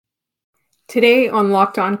Today on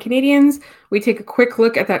Locked On Canadiens, we take a quick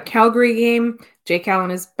look at that Calgary game. Jake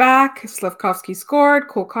Allen is back. Slafkovsky scored.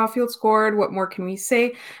 Cole Caulfield scored. What more can we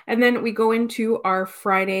say? And then we go into our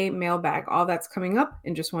Friday mailbag. All that's coming up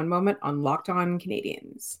in just one moment on Locked On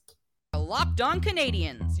Canadiens. Locked On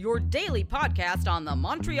Canadiens, your daily podcast on the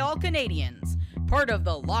Montreal Canadiens. Part of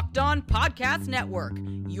the Locked On Podcast Network,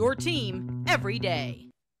 your team every day.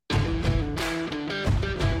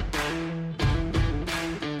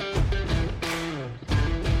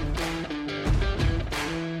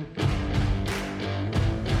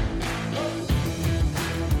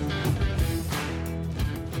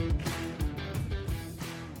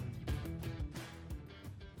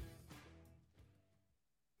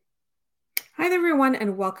 Hi there, everyone,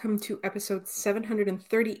 and welcome to episode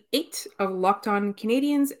 738 of Locked On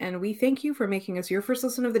Canadiens. And we thank you for making us your first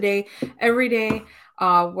listen of the day every day,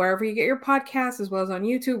 wherever you get your podcasts, as well as on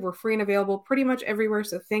YouTube. We're free and available pretty much everywhere.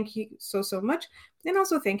 So thank you so much. And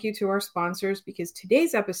also thank you to our sponsors, because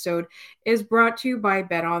today's episode is brought to you by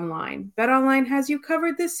BetOnline. BetOnline has you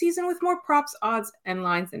covered this season with more props, odds, and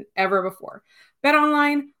lines than ever before.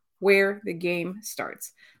 BetOnline, where the game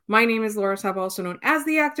starts. My name is Laura Saba, also known as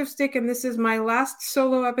The Active Stick, and this is my last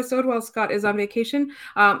solo episode while Scott is on vacation,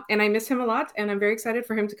 and I miss him a lot, and I'm very excited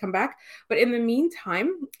for him to come back. But in the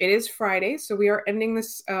meantime, it is Friday, so we are ending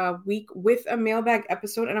this week with a mailbag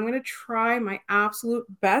episode, and I'm going to try my absolute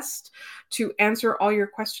best to answer all your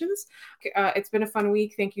questions. It's been a fun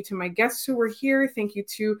week. Thank you to my guests who were here. Thank you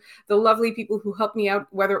to the lovely people who helped me out,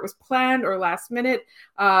 whether it was planned or last minute.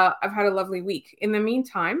 I've had a lovely week. In the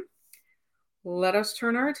meantime, let us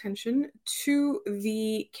turn our attention to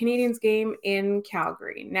the Canadiens game in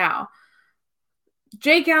Calgary. Now,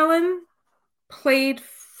 Jake Allen played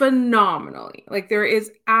phenomenally. Like, there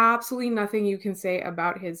is absolutely nothing you can say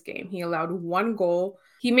about his game. He allowed one goal.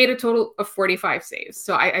 He made a total of 45 saves.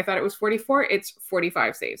 So I thought it was 44. It's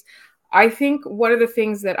 45 saves. I think one of the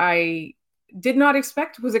things that I did not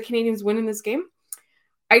expect was a Canadiens win in this game.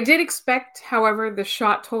 I did expect, however, the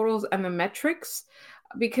shot totals and the metrics,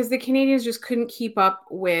 because the Canadiens just couldn't keep up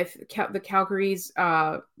with the Calgary's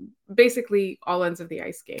basically all ends of the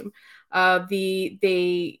ice game.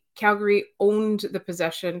 Calgary owned the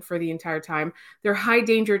possession for the entire time. Their high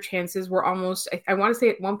danger chances were almost, I want to say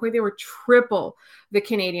at one point, they were triple the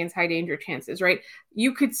Canadiens' high danger chances, right?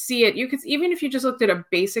 You could see it. Even if you just looked at a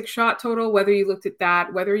basic shot total, whether you looked at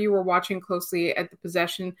that, whether you were watching closely at the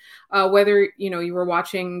possession, whether, you were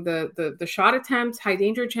watching the shot attempts, high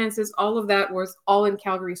danger chances, all of that was all in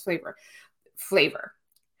Calgary's favor.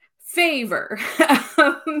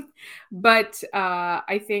 But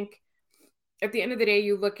I think at the end of the day,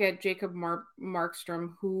 you look at Jacob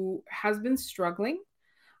Markstrom, who has been struggling,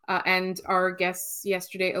 and our guests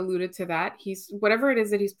yesterday alluded to that. He's, whatever it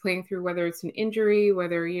is that he's playing through, whether it's an injury,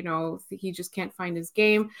 whether, he just can't find his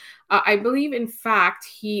game. I believe, in fact,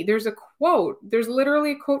 there's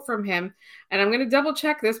literally a quote from him, and I'm going to double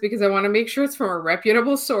check this because I want to make sure it's from a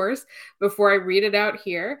reputable source before I read it out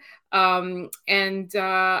here.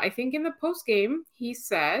 I think in the post game, he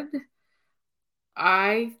said,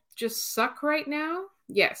 "I just suck right now."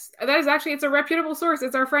 Yes, that is actually, it's a reputable source.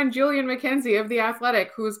 It's our friend Julian McKenzie of The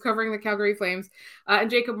Athletic, who is covering the Calgary Flames.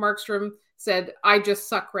 And Jacob Markstrom said, "I just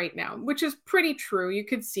suck right now," which is pretty true. You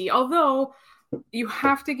could see, although you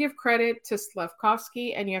have to give credit to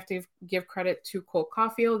Slafkovsky and you have to give credit to Cole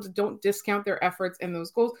Caulfield. Don't discount their efforts in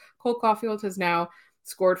those goals. Cole Caulfield has now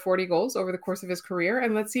scored 40 goals over the course of his career,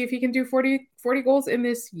 and let's see if he can do 40 goals in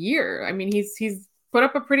this year. I mean, he's put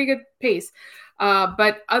up a pretty good pace.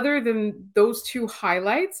 But other than those two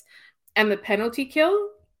highlights and the penalty kill,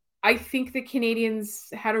 I think the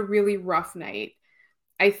Canadiens had a really rough night.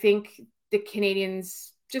 I think the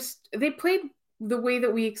Canadiens they played the way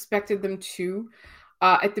that we expected them to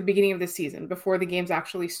at the beginning of the season, before the games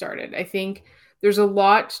actually started. I think there's a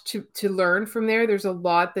lot to learn from there. There's a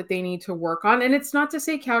lot that they need to work on. And it's not to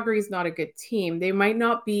say Calgary is not a good team. They might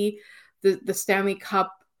not be the Stanley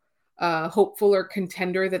Cup hopeful or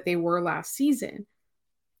contender that they were last season,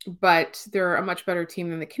 but they're a much better team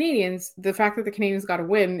than the Canadiens. The fact that the Canadiens got a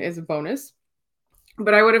win is a bonus,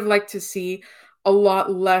 but I would have liked to see a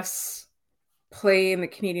lot less play in the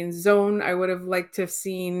Canadian zone. I would have liked to have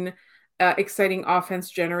seen exciting offense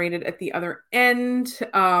generated at the other end.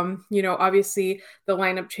 Obviously the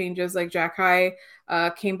lineup changes, like Jack High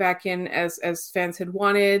came back in as fans had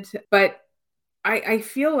wanted, but I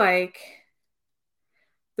feel like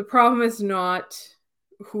the problem is not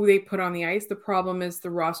who they put on the ice. The problem is the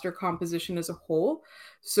roster composition as a whole.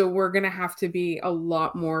 So we're going to have to be a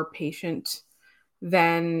lot more patient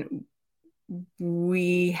than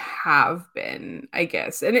we have been, I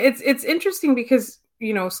guess. And it's interesting because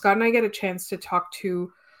Scott and I get a chance to talk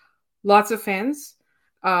to lots of fans,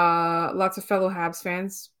 lots of fellow Habs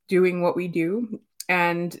fans doing what we do.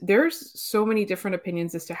 And there's so many different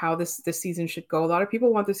opinions as to how this season should go. A lot of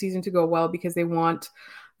people want the season to go well because they want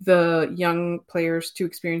the young players to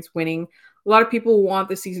experience winning. A lot of people want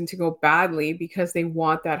the season to go badly because they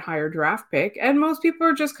want that higher draft pick. And most people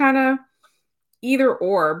are just kind of either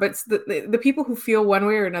or, but the people who feel one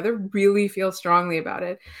way or another really feel strongly about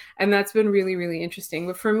it. And that's been really, really interesting.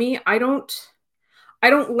 But for me, I don't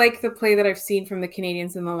like the play that I've seen from the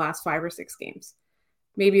Canadiens in the last 5 or 6 games.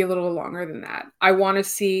 Maybe a little longer than that. I want to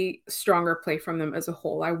see stronger play from them as a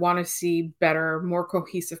whole. I want to see better, more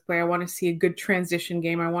cohesive play. I want to see a good transition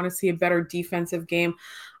game. I want to see a better defensive game.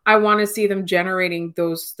 I want to see them generating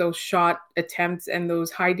those shot attempts and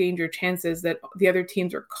those high danger chances that the other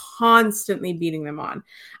teams are constantly beating them on.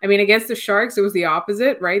 I mean, against the Sharks, it was the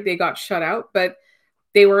opposite, right? They got shut out, but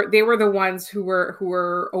they were the ones who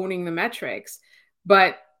were owning the metrics.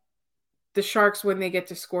 But the Sharks, when they get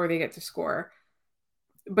to score, they get to score.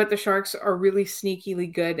 But the Sharks are really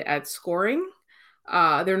sneakily good at scoring.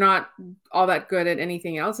 They're not all that good at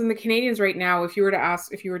anything else. And the Canadiens right now, if you were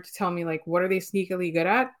to tell me, like, what are they sneakily good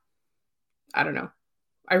at? I don't know.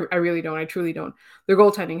 I really don't. I truly don't. Their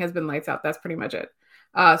goaltending has been lights out. That's pretty much it.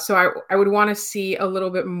 So I would want to see a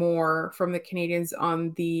little bit more from the Canadiens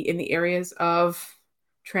in the areas of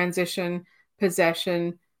transition,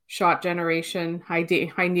 possession, shot generation, high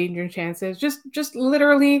danger chances. Just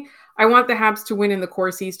literally, I want the Habs to win in the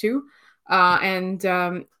Corsies too. And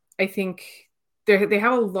I think they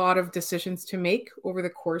have a lot of decisions to make over the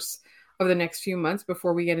course of the next few months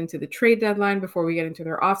before we get into the trade deadline, before we get into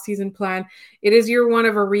their offseason plan. It is year 1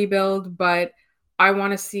 of a rebuild, but I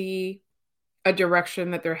want to see a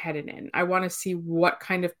direction that they're headed in. I want to see what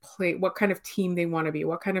kind of team they want to be,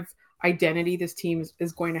 what kind of identity this team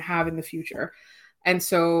is going to have in the future. And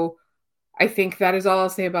so I think that is all I'll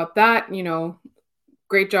say about that.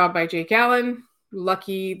 Great job by Jake Allen.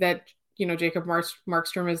 Lucky that, Jacob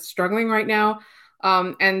Markstrom is struggling right now.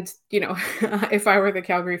 And if I were the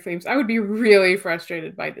Calgary Flames, I would be really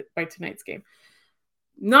frustrated by tonight's game.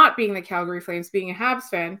 Not being the Calgary Flames, being a Habs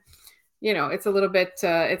fan, it's a little bit,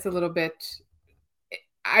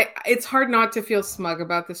 it's hard not to feel smug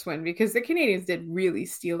about this win because the Canadiens did really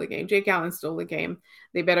steal the game. Jake Allen stole the game.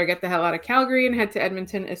 They better get the hell out of Calgary and head to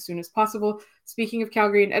Edmonton as soon as possible. Speaking of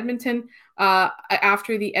Calgary and Edmonton,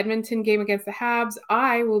 after the Edmonton game against the Habs,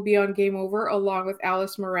 I will be on Game Over along with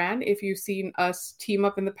Alice Moran. If you've seen us team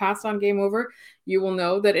up in the past on Game Over, you will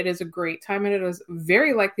know that it is a great time and it is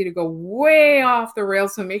very likely to go way off the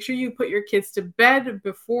rails. So make sure you put your kids to bed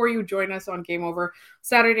before you join us on Game Over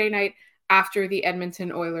Saturday night after the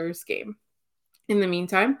Edmonton Oilers game. In the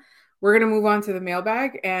meantime, we're going to move on to the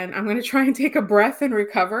mailbag, and I'm going to try and take a breath and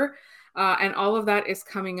recover. And all of that is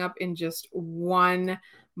coming up in just one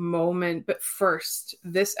moment. But first,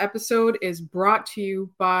 this episode is brought to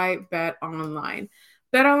you by BetOnline.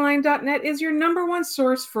 BetOnline.net is your number one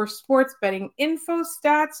source for sports betting info,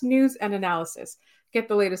 stats, news, and analysis. Get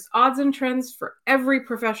the latest odds and trends for every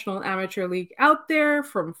professional and amateur league out there,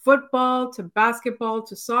 from football to basketball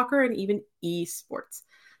to soccer and even esports.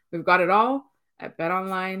 We've got it all at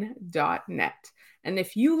betonline.net. And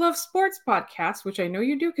if you love sports podcasts, which I know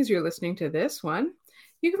you do because you're listening to this one,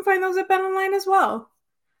 you can find those at BetOnline as well.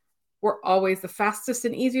 We're always the fastest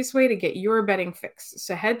and easiest way to get your betting fix.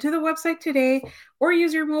 So head to the website today or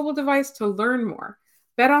use your mobile device to learn more.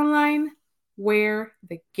 BetOnline, where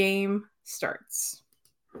the game starts.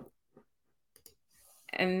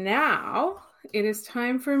 And now it is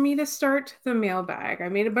time for me to start the mailbag. I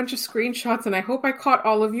made a bunch of screenshots and I hope I caught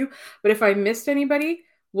all of you, but if I missed anybody,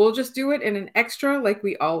 we'll just do it in an extra like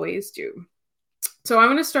we always do. So I'm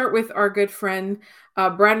going to start with our good friend,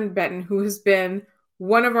 Brandon Benton, who has been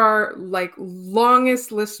one of our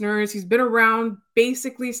longest listeners. He's been around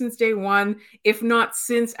basically since day one, if not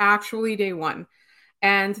since actually day one.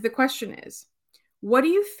 And the question is, what do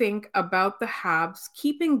you think about the Habs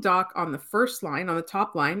keeping Doc on the first line, on the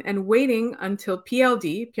top line, and waiting until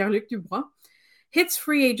PLD, Pierre-Luc Dubois, hits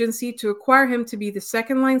free agency to acquire him to be the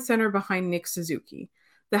second line center behind Nick Suzuki?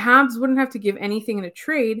 The Habs wouldn't have to give anything in a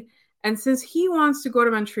trade, and since he wants to go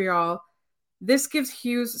to Montreal, this gives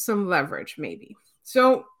Hughes some leverage, maybe.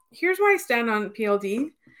 So here's where I stand on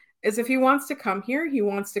PLD, is if he wants to come here, he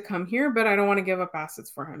wants to come here, but I don't want to give up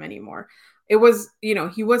assets for him anymore. It was,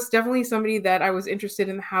 he was definitely somebody that I was interested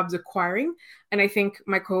in the Habs acquiring, and I think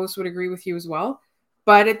my co-host would agree with you as well.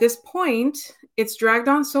 But at this point, it's dragged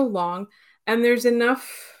on so long, and there's enough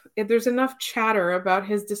chatter about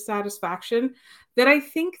his dissatisfaction that I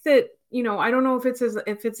think that, I don't know if it's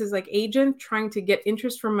his agent trying to get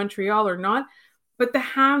interest from Montreal or not, But the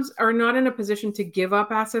Habs are not in a position to give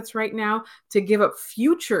up assets right now, to give up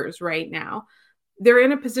futures right now. They're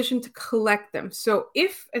in a position to collect them. So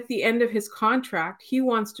if at the end of his contract, he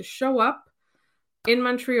wants to show up in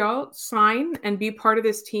Montreal, sign, and be part of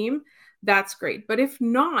this team, that's great. But if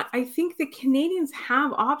not, I think the Canadiens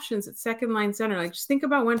have options at second line center. Like, just think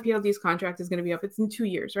about when PLD's contract is going to be up. It's in 2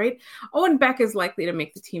 years, right? Owen Beck is likely to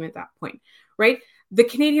make the team at that point, right? The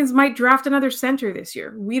Canadiens might draft another center this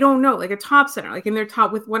year. We don't know, like a top center, like in their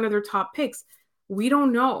top, with one of their top picks. We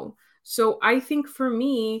don't know. So I think for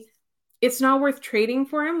me, it's not worth trading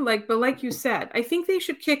for him. But like you said, I think they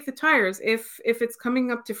should kick the tires if it's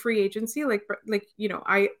coming up to free agency.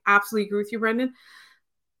 I absolutely agree with you, Brendan.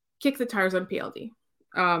 Kick the tires on PLD.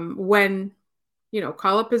 When,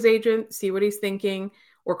 call up his agent, see what he's thinking,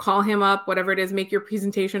 or call him up, whatever it is, make your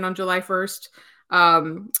presentation on July 1st,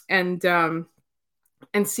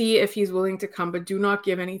 and see if he's willing to come, but do not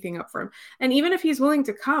give anything up for him. And even if he's willing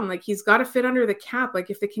to come, he's got to fit under the cap.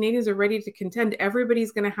 If the Canadiens are ready to contend,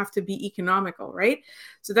 everybody's going to have to be economical, right?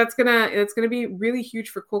 So that's going to be really huge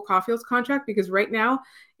for Cole Caulfield's contract, because right now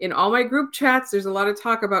in all my group chats, there's a lot of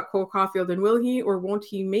talk about Cole Caulfield and will he or won't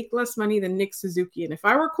he make less money than Nick Suzuki? And if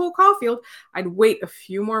I were Cole Caulfield, I'd wait a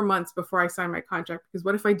few more months before I sign my contract, because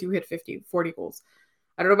what if I do hit 40 goals?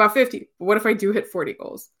 I don't know about 50, but what if I do hit 40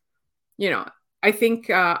 goals? I think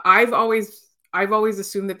I've always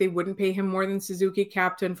assumed that they wouldn't pay him more than Suzuki,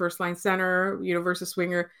 captain, first line center, versus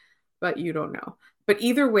swinger, but you don't know. But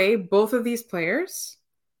either way, both of these players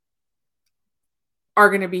are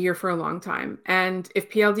going to be here for a long time. And if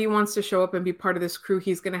PLD wants to show up and be part of this crew,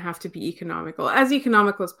 he's going to have to be as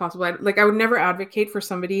economical as possible. I would never advocate for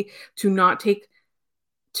somebody to not take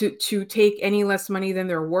any less money than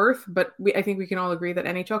they're worth. But I think we can all agree that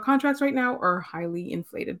NHL contracts right now are highly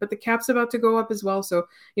inflated, but the cap's about to go up as well. So,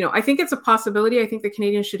 I think it's a possibility. I think the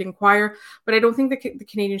Canadiens should inquire, but I don't think the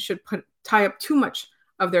Canadiens should tie up too much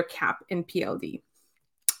of their cap in PLD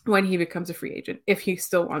when he becomes a free agent, if he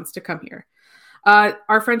still wants to come here.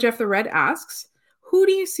 Our friend Jeff the Red asks, who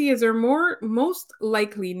do you see as their most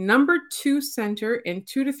likely number 2 center in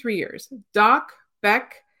 2 to 3 years? Doc,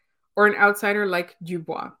 Beck, or an outsider like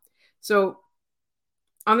Dubois? So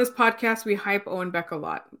on this podcast, we hype Owen Beck a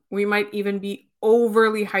lot. We might even be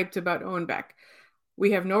overly hyped about Owen Beck.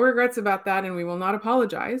 We have no regrets about that, and we will not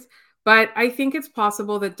apologize. But I think it's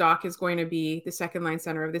possible that Doc is going to be the second line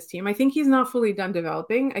center of this team. I think he's not fully done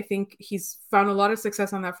developing. I think he's found a lot of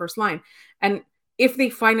success on that first line. And if they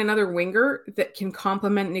find another winger that can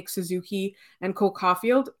complement Nick Suzuki and Cole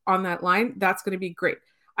Caulfield on that line, that's going to be great.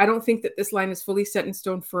 I don't think that this line is fully set in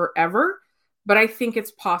stone forever, but I think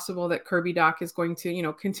it's possible that Kirby Dach is going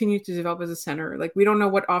to, continue to develop as a center. We don't know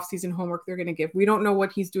what offseason homework they're going to give. We don't know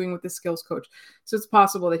what he's doing with the skills coach. So it's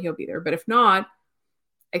possible that he'll be there. But if not,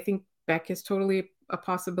 I think Beck is totally a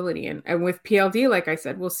possibility. And with PLD, like I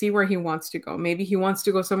said, we'll see where he wants to go. Maybe he wants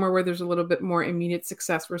to go somewhere where there's a little bit more immediate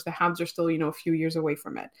success, whereas the Habs are still, a few years away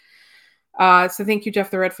from it. So thank you, Jeff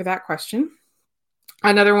the Red, for that question.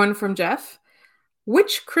 Another one from Jeff.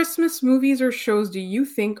 Which Christmas movies or shows do you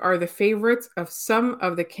think are the favorites of some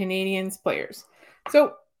of the Canadiens players?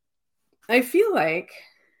 So I feel like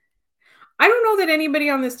I don't know that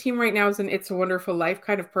anybody on this team right now is an It's a Wonderful Life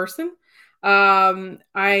kind of person.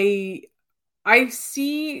 I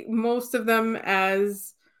see most of them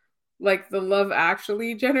as the Love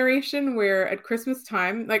Actually generation, where at Christmas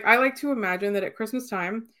time, I like to imagine that at Christmas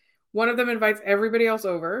time, one of them invites everybody else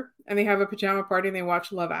over and they have a pajama party and they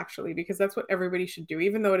watch Love Actually, because that's what everybody should do.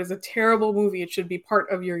 Even though it is a terrible movie, it should be part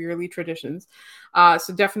of your yearly traditions.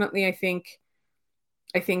 So definitely, I think,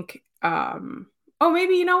 maybe,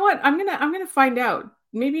 you know what? I'm going to find out.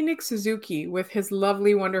 Maybe Nick Suzuki with his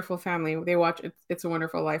lovely, wonderful family. They watch It's a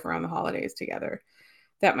Wonderful Life around the holidays together.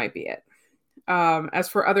 That might be it. As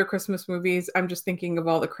for other Christmas movies, I'm just thinking of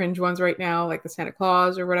all the cringe ones right now, like the Santa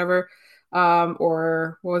Claus or whatever.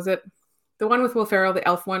 Or what was it? The one with Will Ferrell, the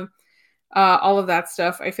Elf one. All of that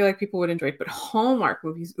stuff. I feel like people would enjoy it. But Hallmark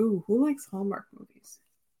movies. Ooh, who likes Hallmark movies?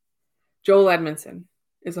 Joel Edmondson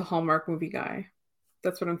is a Hallmark movie guy.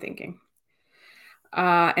 That's what I'm thinking.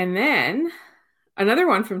 And then another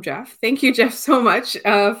one from Jeff. Thank you, Jeff, so much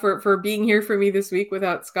for being here for me this week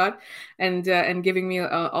without Scott and giving me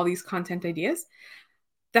all these content ideas.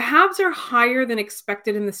 The Habs are higher than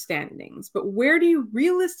expected in the standings, but where do you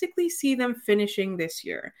realistically see them finishing this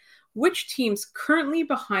year? Which teams currently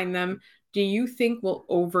behind them do you think will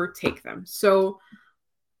overtake them? So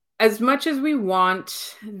as much as we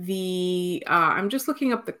want I'm just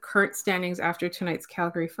looking up the current standings after tonight's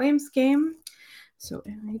Calgary Flames game. So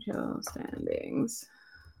NHL standings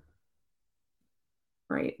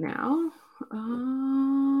right now.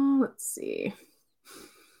 Let's see.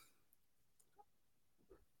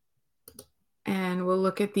 and we'll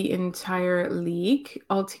look at the entire league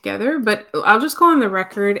altogether. But I'll just go on the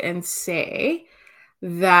record and say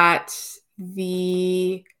that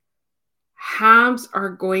the Habs are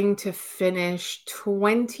going to finish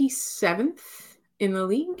 27th in the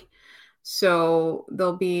league. So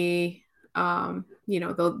they'll be,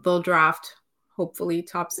 they'll draft hopefully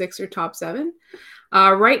top 6 or top 7.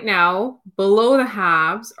 Right now, below the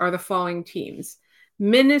Habs are the following teams: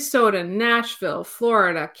 Minnesota, Nashville,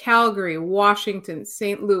 Florida, Calgary, Washington,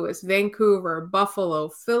 St. Louis, Vancouver, Buffalo,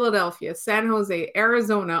 Philadelphia, San Jose,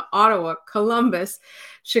 Arizona, Ottawa, Columbus,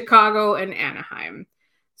 Chicago, and Anaheim.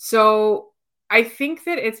 So I think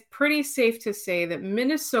that it's pretty safe to say that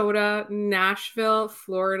Minnesota, Nashville,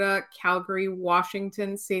 Florida, Calgary,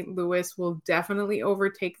 Washington, St. Louis will definitely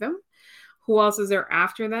overtake them. Who else is there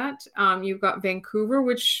after that? You've got Vancouver,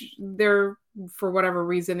 which they're, for whatever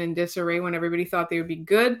reason, in disarray when everybody thought they would be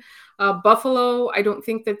good. Buffalo, I don't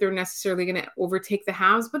think that they're necessarily going to overtake the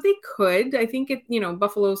Habs, but they could. I think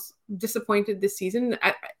Buffalo's disappointed this season.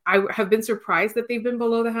 I have been surprised that they've been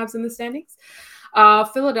below the Habs in the standings.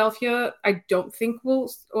 Philadelphia, I don't think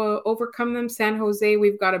will overcome them. San Jose,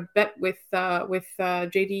 we've got a bet with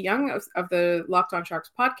JD Young of the Locked On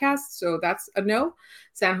Sharks podcast, so that's a no.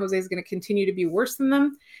 San Jose is going to continue to be worse than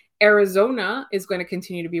them. Arizona is going to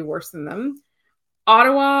continue to be worse than them.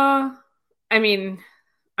 Ottawa, I'm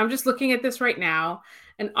just looking at this right now,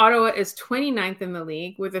 and Ottawa is 29th in the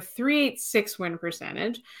league with a .386 win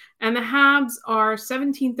percentage, and the Habs are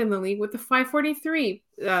 17th in the league with a .543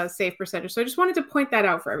 save percentage. So I just wanted to point that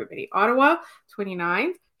out for everybody. Ottawa,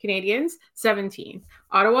 29th, Canadiens, 17th.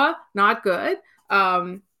 Ottawa, not good.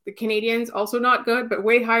 The Canadiens, also not good, but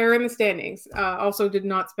way higher in the standings. Also did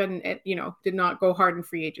not did not go hard in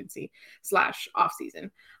free agency / offseason.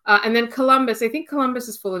 And then Columbus, I think Columbus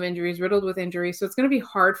is full of injuries, riddled with injuries, so it's going to be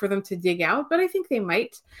hard for them to dig out, but I think they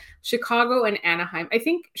might. Chicago and Anaheim. I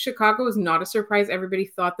think Chicago is not a surprise. Everybody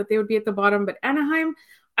thought that they would be at the bottom, but Anaheim,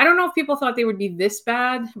 I don't know if people thought they would be this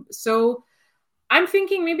bad. So I'm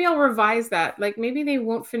thinking maybe I'll revise that. Like maybe they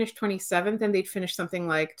won't finish 27th and they'd finish something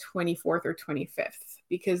like 24th or 25th,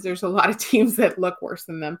 because there's a lot of teams that look worse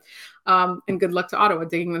than them. And good luck to Ottawa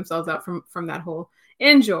digging themselves out from that hole.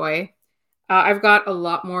 Enjoy. I've got a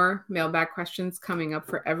lot more mailbag questions coming up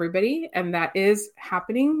for everybody, and that is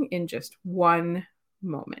happening in just one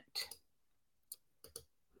moment.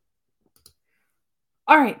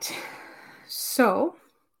 All right. So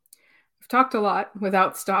I've talked a lot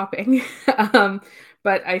without stopping,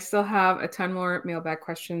 but I still have a ton more mailbag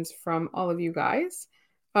questions from all of you guys.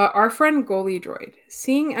 Our friend Goalie Droid,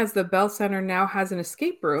 seeing as the Bell Center now has an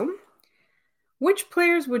escape room, which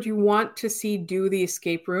players would you want to see do the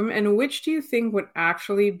escape room, and which do you think would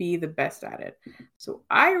actually be the best at it? So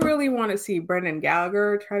I really want to see Brendan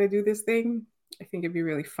Gallagher try to do this thing. I think it'd be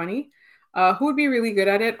really funny. Who would be really good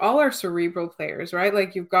at it? All our cerebral players, right?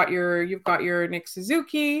 Like you've got your Nick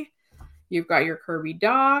Suzuki, you've got your Kirby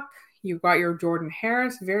Dach, you've got your Jordan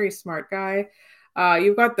Harris, very smart guy.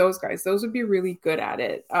 You've got those guys. Those would be really good at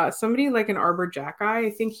it. Somebody like an Arbor Jack guy, I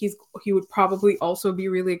think he would probably also be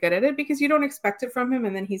really good at it, because you don't expect it from him,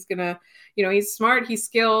 and then he's gonna, he's smart, he's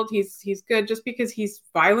skilled, he's good. Just because he's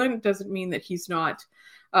violent doesn't mean that he's not.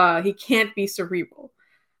 He can't be cerebral.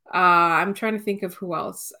 I'm trying to think of who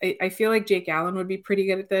else. I feel like Jake Allen would be pretty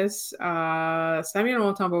good at this. Samuel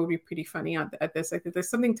Montembeault would be pretty funny at this. Like, there's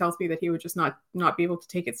something tells me that he would just not be able to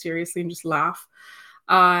take it seriously and just laugh.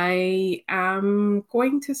 I am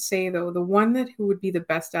going to say, though, the one who would be the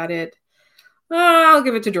best at it, I'll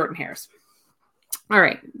give it to Jordan Harris. All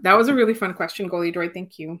right. That was a really fun question, Goalie Droid.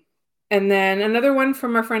 Thank you. And then another one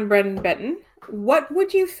from our friend Brendan Benton. What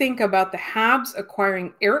would you think about the Habs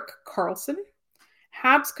acquiring Erik Karlsson?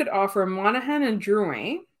 Habs could offer Monahan and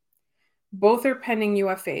Drouin. Both are pending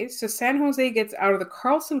UFAs. So San Jose gets out of the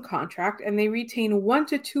Karlsson contract, and they retain $1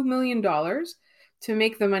 to $2 million to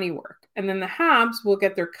make the money work. And then the Habs will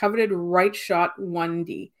get their coveted right shot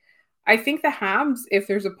 1D. I think the Habs, if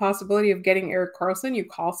there's a possibility of getting Erik Karlsson, you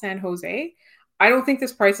call San Jose. I don't think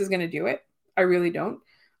this price is going to do it. I really don't.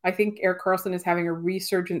 I think Erik Karlsson is having a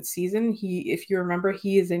resurgent season. If you remember,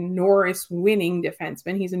 he is a Norris winning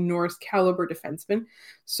defenseman. He's a Norris caliber defenseman.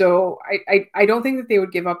 So I don't think that they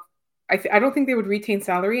would give up. I don't think they would retain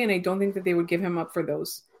salary, and I don't think that they would give him up for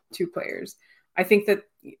those two players. I think that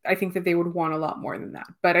they would want a lot more than that.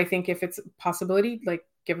 But I think if it's a possibility, like,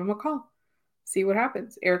 give him a call. See what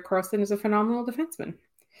happens. Erik Karlsson is a phenomenal defenseman.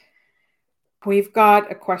 We've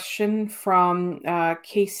got a question from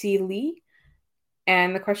Casey Lee.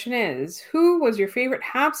 And the question is, who was your favorite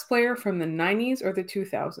Habs player from the 90s or the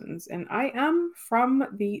 2000s? And I am from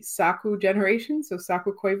the Saku generation. So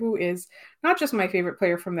Saku Koivu is not just my favorite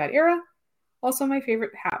player from that era, Also my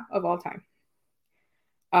favorite Hab of all time.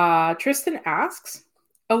 Tristan asks,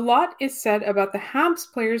 a lot is said about the Habs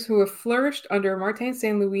players who have flourished under Martin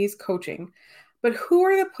St. Louis' coaching, but who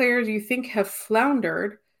are the players you think have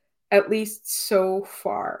floundered, at least so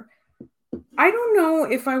far? I don't know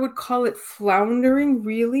if I would call it floundering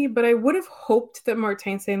really, but I would have hoped that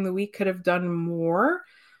Martin St. Louis could have done more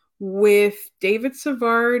with David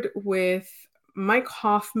Savard, with Mike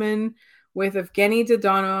Hoffman, with Evgeny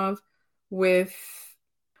Dodonov, with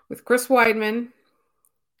Chris Weidman.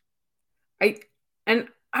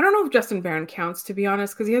 I don't know if Justin Barron counts, to be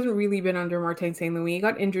honest, because he hasn't really been under Martin St. Louis. He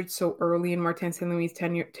got injured so early in Martin St. Louis'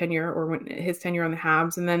 tenure or when his tenure on the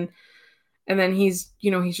Habs, and then he's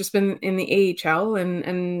just been in the AHL,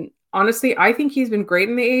 and honestly, I think he's been great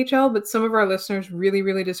in the AHL, but some of our listeners really,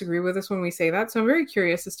 really disagree with us when we say that. So I'm very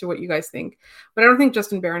curious as to what you guys think. But I don't think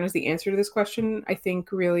Justin Barron is the answer to this question. I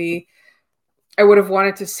think really I would have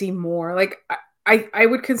wanted to see more. Like I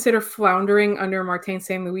would consider floundering under Martin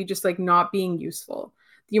St. Louis just like not being useful.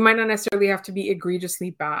 You might not necessarily have to be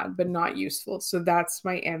egregiously bad, but not useful. So that's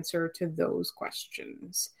my answer to those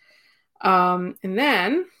questions. And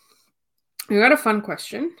then we got a fun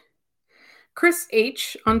question. Chris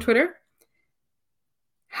H on Twitter.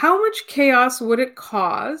 How much chaos would it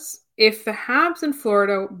cause if the Habs and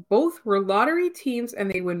Florida both were lottery teams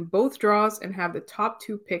and they win both draws and have the top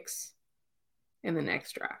 2 picks in the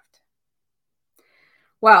next draft?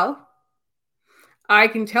 Well, I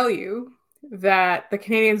can tell you that the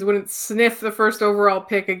Canadiens wouldn't sniff the first overall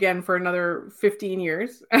pick again for another 15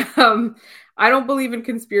 years. I don't believe in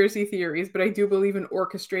conspiracy theories, but I do believe in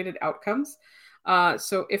orchestrated outcomes.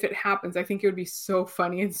 So if it happens, I think it would be so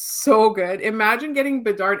funny and so good. Imagine getting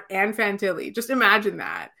Bedard and Fantilli. Just imagine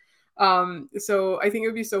that. So I think it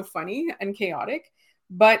would be so funny and chaotic.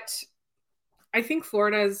 But I think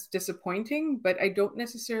Florida is disappointing, but I don't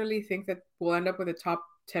necessarily think that we'll end up with a top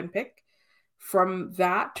 10 pick from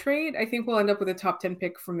that trade. I think we'll end up with a top 10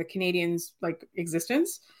 pick from the Canadiens'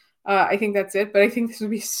 existence. I think that's it, but I think this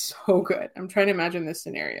would be so good. I'm trying to imagine this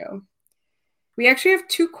scenario. We actually have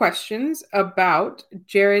 2 questions about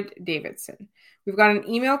Jared Davidson. We've got an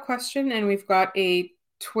email question and we've got a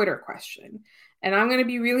Twitter question. And I'm going to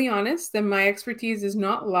be really honest that my expertise does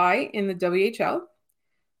not lie in the WHL.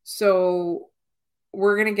 So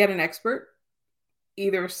we're going to get an expert,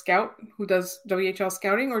 either a scout who does WHL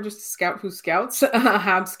scouting or just a scout who scouts, a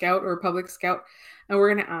Hab scout or a public scout. And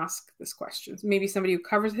we're going to ask this question. Maybe somebody who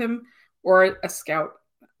covers him or a scout,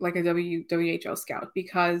 like a WHL scout,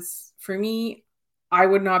 because for me, I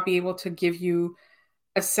would not be able to give you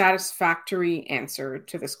a satisfactory answer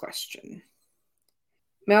to this question.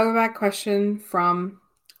 Mailbag question from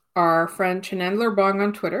our friend Chenandler Bong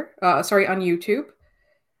on on YouTube.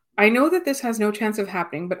 I know that this has no chance of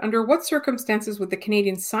happening, but under what circumstances would the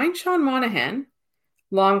Canadiens sign Sean Monahan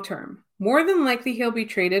long term? More than likely he'll be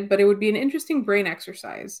traded, but it would be an interesting brain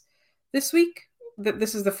exercise. This week,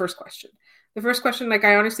 this is the first question. The first question,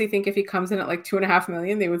 I honestly think if he comes in at $2.5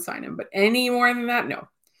 million, they would sign him. But any more than that, no,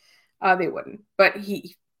 they wouldn't. But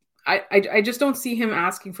I just don't see him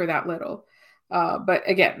asking for that little. But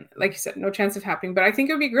again, like you said, no chance of happening. But I think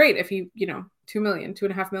it would be great if he, $2 million,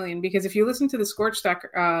 $2.5 million, because if you listen to the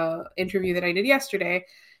Scorchstack interview that I did yesterday,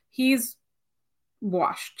 he's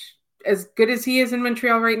washed. As good as he is in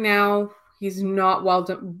Montreal right now, he's not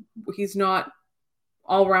he's not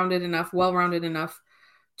well-rounded enough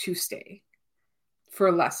to stay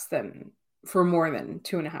for more than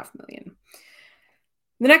 $2.5 million.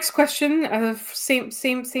 The next question, same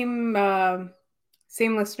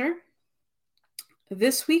listener.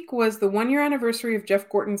 This week was the 1-year anniversary of Jeff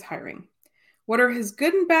Gorton's hiring. What are his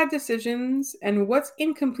good and bad decisions, and what's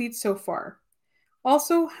incomplete so far?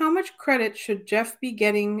 Also, how much credit should Jeff be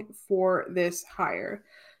getting for this hire?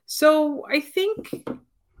 So I think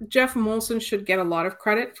Jeff Molson should get a lot of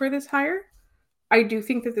credit for this hire. I do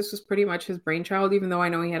think that this was pretty much his brainchild, even though I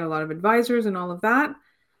know he had a lot of advisors and all of that.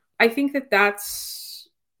 I think that's,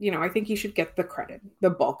 I think he should get the credit, the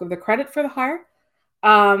bulk of the credit for the hire.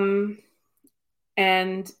 And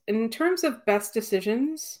in terms of best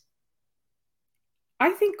decisions,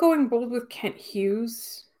 I think going bold with Kent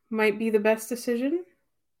Hughes might be the best decision.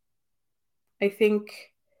 I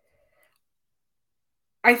think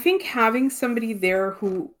having somebody there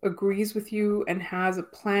who agrees with you and has a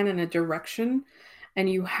plan and a direction, and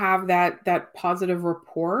you have that positive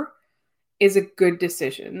rapport, is a good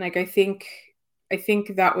decision. I think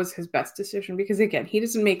that was his best decision, because again, he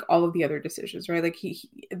doesn't make all of the other decisions, right?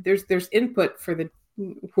 There's input for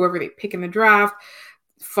whoever they pick in the draft,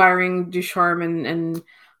 firing Ducharme and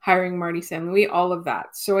hiring Marty St. Louis, all of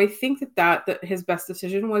that. So I think that his best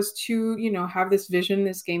decision was to, have this vision,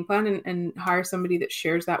 this game plan, and hire somebody that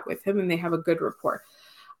shares that with him and they have a good rapport.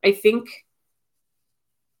 I think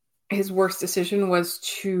his worst decision was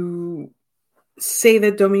to say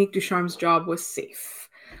that Dominique Ducharme's job was safe.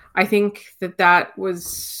 I think that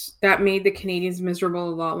made the Canadiens miserable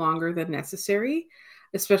a lot longer than necessary,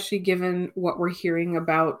 especially given what we're hearing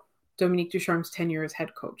about Dominique Ducharme's tenure as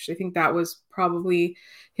head coach. I think that was probably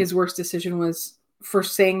his worst decision, was for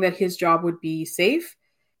saying that his job would be safe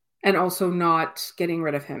and also not getting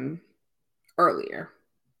rid of him earlier.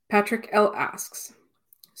 Patrick L. asks,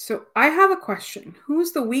 so I have a question.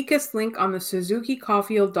 Who's the weakest link on the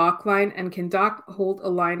Suzuki-Caulfield Dach line, and can Dach hold a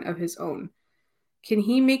line of his own? Can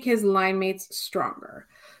he make his line mates stronger?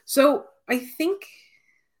 So I think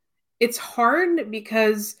it's hard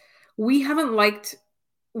because we haven't liked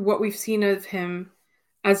what we've seen of him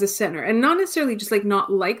as a center, and not necessarily just like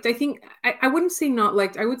not liked. I think I wouldn't say not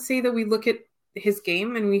liked. I would say that we look at his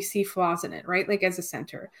game and we see flaws in it, right? Like as a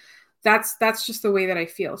center, that's just the way that I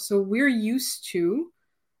feel. So we're used to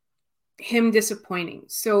him disappointing.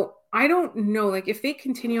 So I don't know, like if they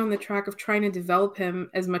continue on the track of trying to develop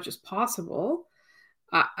him as much as possible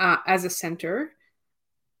as a center,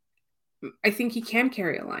 I think he can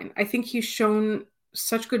carry a line. I think he's shown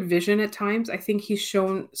such good vision at times. I think he's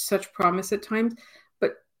shown such promise at times,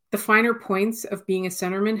 but the finer points of being a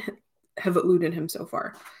centerman have eluded him so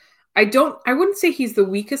far. I wouldn't say he's the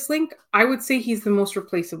weakest link. I would say he's the most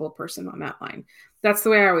replaceable person on that line. That's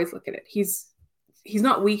the way I always look at it. He's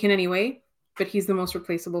not weak in any way, but he's the most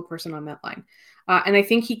replaceable person on that line. And I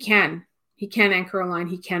think he can anchor a line.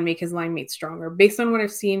 He can make his line mates stronger based on what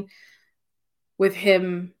I've seen with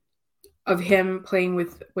him, of him playing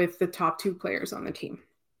with the top two players on the team.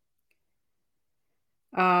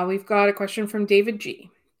 We've got a question from David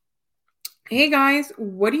G. Hey guys,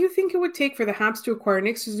 what do you think it would take for the Habs to acquire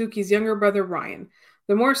Nick Suzuki's younger brother, Ryan?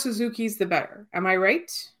 The more Suzukis, the better. Am I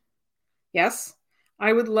right? Yes.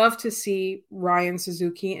 I would love to see Ryan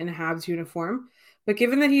Suzuki in a Habs uniform, but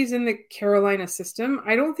given that he's in the Carolina system,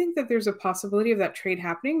 I don't think that there's a possibility of that trade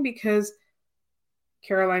happening because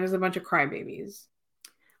Carolina's a bunch of crybabies.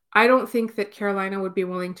 I don't think that Carolina would be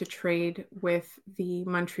willing to trade with the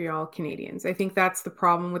Montreal Canadiens. I think that's the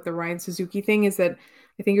problem with the Ryan Suzuki thing, is that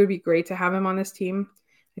I think it would be great to have him on this team.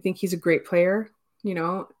 I think he's a great player.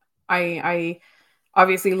 I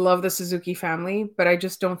obviously love the Suzuki family, but I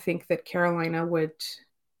just don't think that Carolina would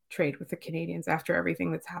trade with the Canadiens after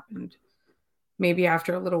everything that's happened. Maybe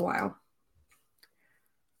after a little while.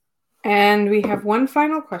 And we have one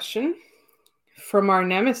final question from our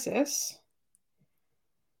nemesis.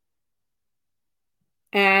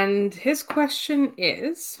 And his question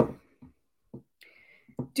is,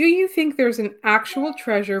 do you think there's an actual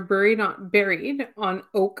treasure buried on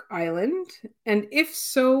Oak Island? And if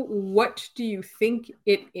so, what do you think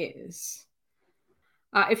it is?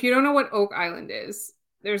 If you don't know what Oak Island is,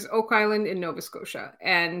 there's Oak Island in Nova Scotia,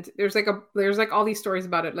 and there's like all these stories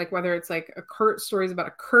about it, like whether it's like stories about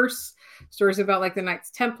a curse, stories about like the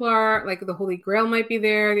Knights Templar, like the Holy Grail might be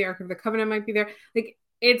there, the Ark of the Covenant might be there. Like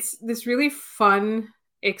it's this really fun,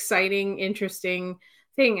 exciting, interesting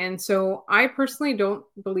thing. And so I personally don't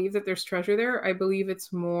believe that there's treasure there. I believe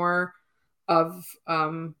it's more of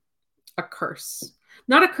a curse.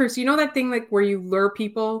 Not a curse. You know that thing like where you lure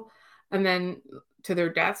people and then to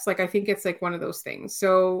their deaths? Like I think it's like one of those things.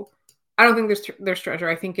 So I don't think there's treasure.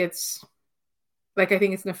 I think it's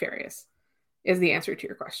nefarious is the answer to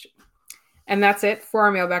your question. And that's it for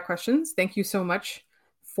our mailbag questions. Thank you so much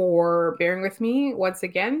for bearing with me once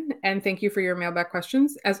again. And thank you for your mailbag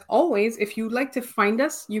questions. As always, if you'd like to find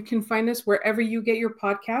us, you can find us wherever you get your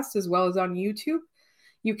podcasts, as well as on YouTube.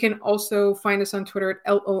 You can also find us on Twitter at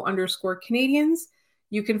LO_Canadians.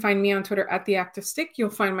 You can find me on Twitter at The Active Stick. You'll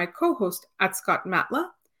find my co-host at Scott Matla.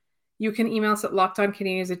 You can email us at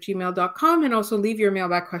lockedoncanadians@gmail.com and also leave your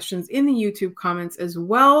mailbag questions in the YouTube comments as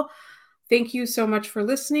well. Thank you so much for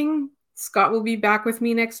listening. Scott will be back with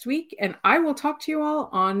me next week, and I will talk to you all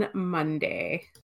on Monday.